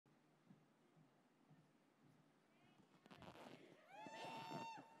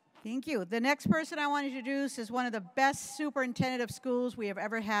Thank you. The next person I want to introduce is one of the best superintendent of schools we have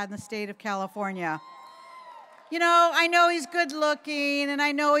ever had in the state of California. You know, I know he's good looking, and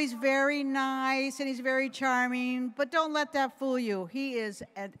I know he's very nice, and he's very charming, but don't let that fool you. He is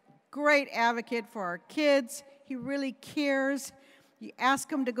a great advocate for our kids. He really cares. You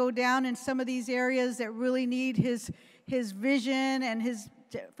ask him to go down in some of these areas that really need his vision and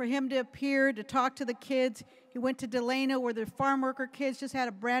for him to appear, to talk to the kids. He went to Delano where the farm worker kids just had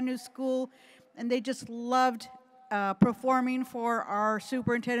a brand new school, and they just loved performing for our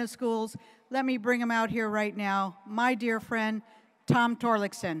superintendent of schools. Let me bring him out here right now. My dear friend, Tom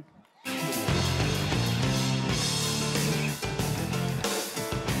Torlakson.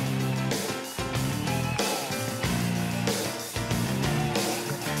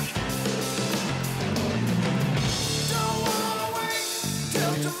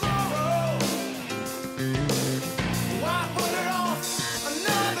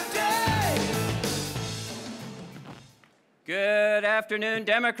 Good afternoon,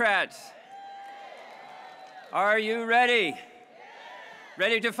 Democrats. Are you ready?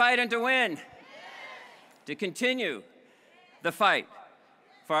 Ready to fight and to win? To continue the fight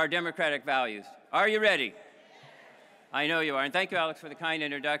for our democratic values. Are you ready? I know you are, and thank you, Alex, for the kind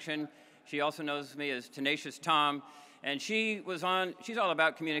introduction. She also knows me as Tenacious Tom, and she's all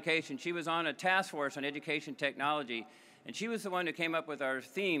about communication. She was on a task force on education technology, and she was the one who came up with our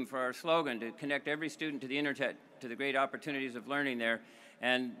theme for our slogan to connect every student to the internet, to the great opportunities of learning there.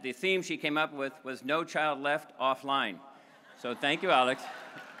 And the theme she came up with was No Child Left Offline. So thank you, Alex.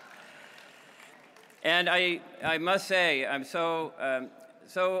 And I must say, I'm so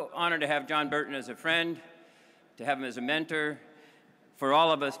honored to have John Burton as a friend, to have him as a mentor, for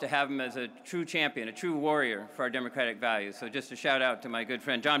all of us to have him as a true champion, a true warrior for our democratic values. So just a shout out to my good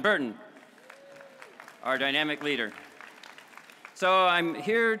friend, John Burton, our dynamic leader. So I'm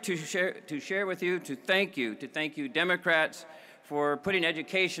here to share with you, to thank you, Democrats, for putting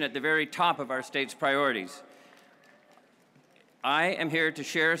education at the very top of our state's priorities. I am here to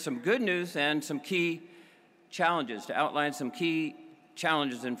share some good news and some key challenges, to outline some key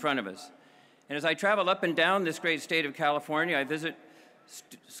challenges in front of us. And as I travel up and down this great state of California, I visit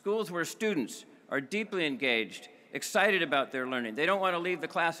schools where students are deeply engaged, excited about their learning. They don't want to leave the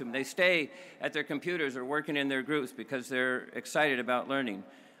classroom. They stay at their computers or working in their groups because they're excited about learning.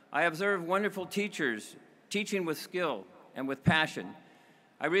 I observe wonderful teachers teaching with skill and with passion.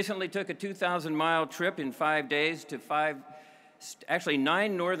 I recently took a 2,000-mile trip in 5 days to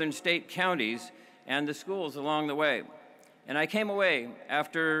 9 northern state counties and the schools along the way. And I came away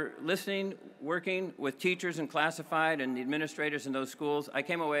after listening, working with teachers in classified and the administrators in those schools, I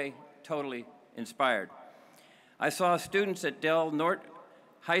came away totally inspired. I saw students at Del Norte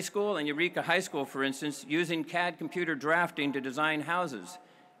High School and Eureka High School, for instance, using CAD computer drafting to design houses,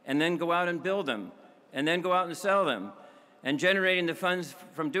 and then go out and build them, and then go out and sell them, and generating the funds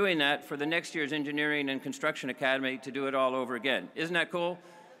from doing that for the next year's Engineering and Construction Academy to do it all over again. Isn't that cool?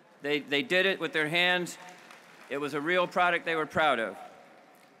 They did it with their hands. It was a real product they were proud of.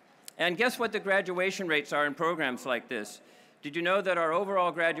 And guess what the graduation rates are in programs like this? Did you know that our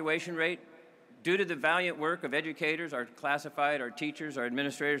overall graduation rate, due to the valiant work of educators, our classified, our teachers, our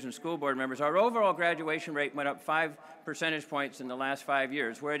administrators, and school board members, our overall graduation rate went up 5 percentage points in the last 5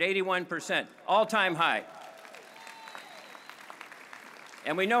 years. We're at 81%, all-time high.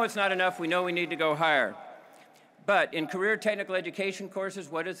 And we know it's not enough. We know we need to go higher. But in career technical education courses,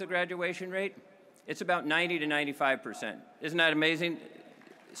 what is the graduation rate? It's about 90 to 95%. Isn't that amazing?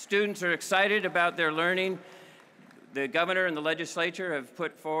 Students are excited about their learning. The governor and the legislature have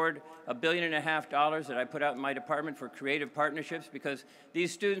put forward $1.5 billion that I put out in my department for creative partnerships, because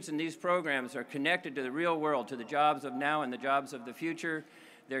these students in these programs are connected to the real world, to the jobs of now and the jobs of the future.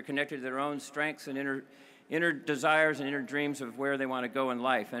 They're connected to their own strengths and inner desires and inner dreams of where they want to go in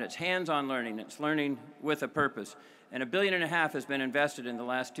life. And it's hands-on learning. It's learning with a purpose. And $1.5 billion has been invested in the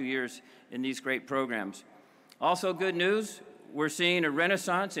last 2 years in these great programs. Also good news, we're seeing a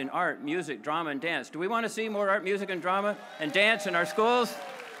renaissance in art, music, drama, and dance. Do we want to see more art, music, and drama and dance in our schools?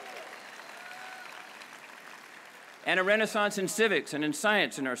 And a renaissance in civics and in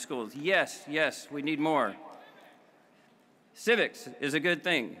science in our schools. Yes, yes, we need more. Civics is a good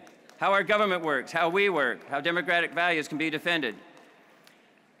thing. How our government works, how we work, how democratic values can be defended.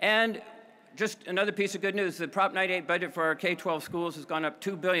 And just another piece of good news, the Prop 98 budget for our K-12 schools has gone up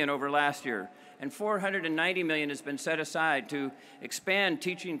 $2 billion over last year, and $490 million has been set aside to expand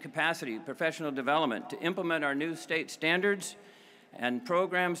teaching capacity, professional development, to implement our new state standards and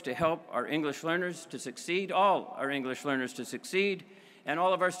programs to help our English learners to succeed, all our English learners to succeed, and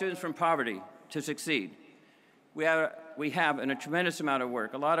all of our students from poverty to succeed. we have a tremendous amount of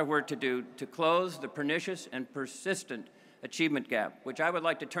work, a lot of work to do to close the pernicious and persistent achievement gap, which I would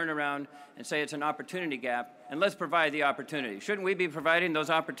like to turn around and say it's an opportunity gap, and let's provide the opportunity. Shouldn't we be providing those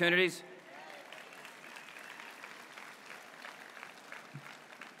opportunities?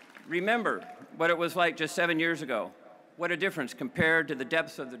 Remember what it was like just 7 years ago. What a difference compared to the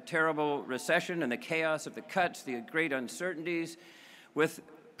depths of the terrible recession and the chaos of the cuts, the great uncertainties, with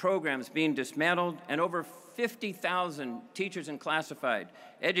programs being dismantled and over 50,000 teachers and classified,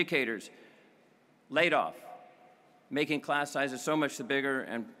 educators laid off, making class sizes so much the bigger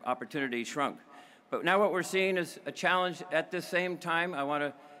and opportunity shrunk. But now what we're seeing is a challenge. At the same time, I want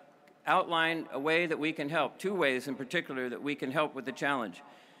to outline a way that we can help, 2 ways in particular that we can help with the challenge.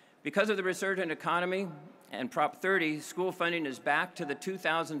 Because of the resurgent economy and Prop 30, school funding is back to the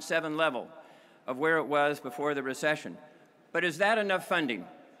 2007 level of where it was before the recession. But is that enough funding?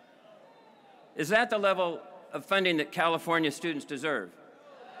 Is that the level of funding that California students deserve?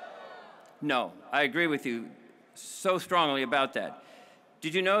 No, I agree with you so strongly about that.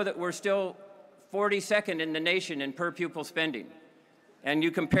 Did you know that we're still 42nd in the nation in per pupil spending? And you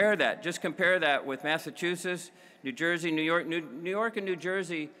compare that, just compare that with Massachusetts, New Jersey, New York. New York and New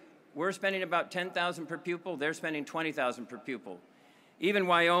Jersey, we're spending about $10,000 per pupil, they're spending $20,000 per pupil. Even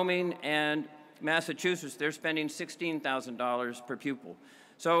Wyoming and Massachusetts, they're spending $16,000 per pupil.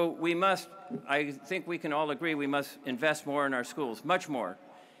 So we must, I think we can all agree, we must invest more in our schools, much more.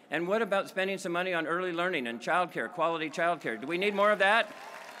 And what about spending some money on early learning and childcare, quality childcare? Do we need more of that?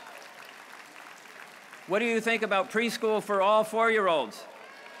 What do you think about preschool for all 4-year-olds?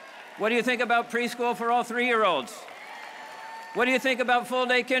 What do you think about preschool for all 3-year-olds? What do you think about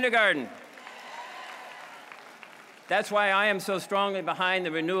full-day kindergarten? That's why I am so strongly behind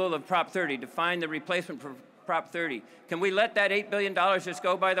the renewal of Prop 30, to find the replacement for Prop 30. Can we let that $8 billion just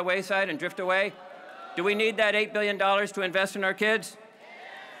go by the wayside and drift away? Do we need that $8 billion to invest in our kids?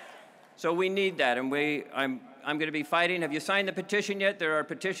 So we need that, and I'm going to be fighting. Have you signed the petition yet? There are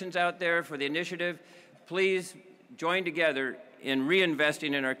petitions out there for the initiative. Please join together in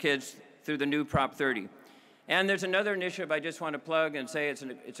reinvesting in our kids through the new Prop 30. And there's another initiative I just want to plug and say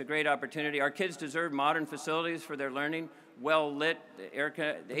it's a great opportunity. Our kids deserve modern facilities for their learning, well lit, the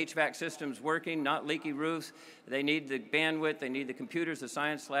HVAC system's working, not leaky roofs. They need the bandwidth, they need the computers, the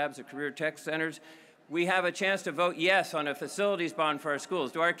science labs, the career tech centers. We have a chance to vote yes on a facilities bond for our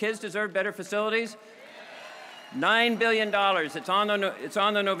schools. Do our kids deserve better facilities? $9 billion, it's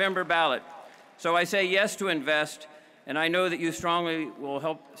on the November ballot. So I say yes to invest, and I know that you strongly will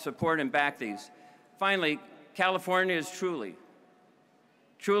help support and back these. Finally, California is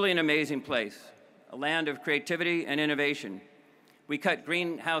truly an amazing place, a land of creativity and innovation. We cut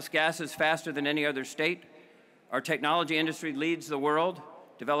greenhouse gases faster than any other state. Our technology industry leads the world,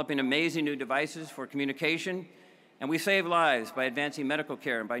 developing amazing new devices for communication, and we save lives by advancing medical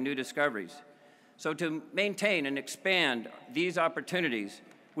care and by new discoveries. So to maintain and expand these opportunities,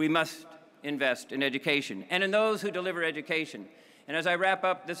 we must invest in education and in those who deliver education. And as I wrap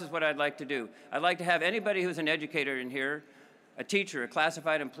up, this is what I'd like to do. I'd like to have anybody who's an educator in here, a teacher, a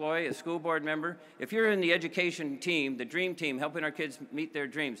classified employee, a school board member, if you're in the education team, the dream team, helping our kids meet their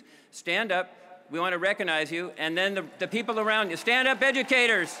dreams, stand up. We want to recognize you. And then the people around you, stand up,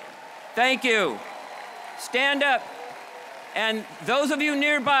 educators. Thank you. Stand up. And those of you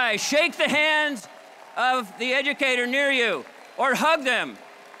nearby, shake the hands of the educator near you or hug them,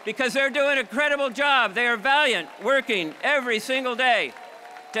 because they're doing an incredible job. They are valiant, working every single day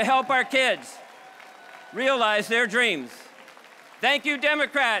to help our kids realize their dreams. Thank you,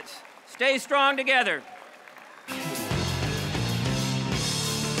 Democrats. Stay strong together.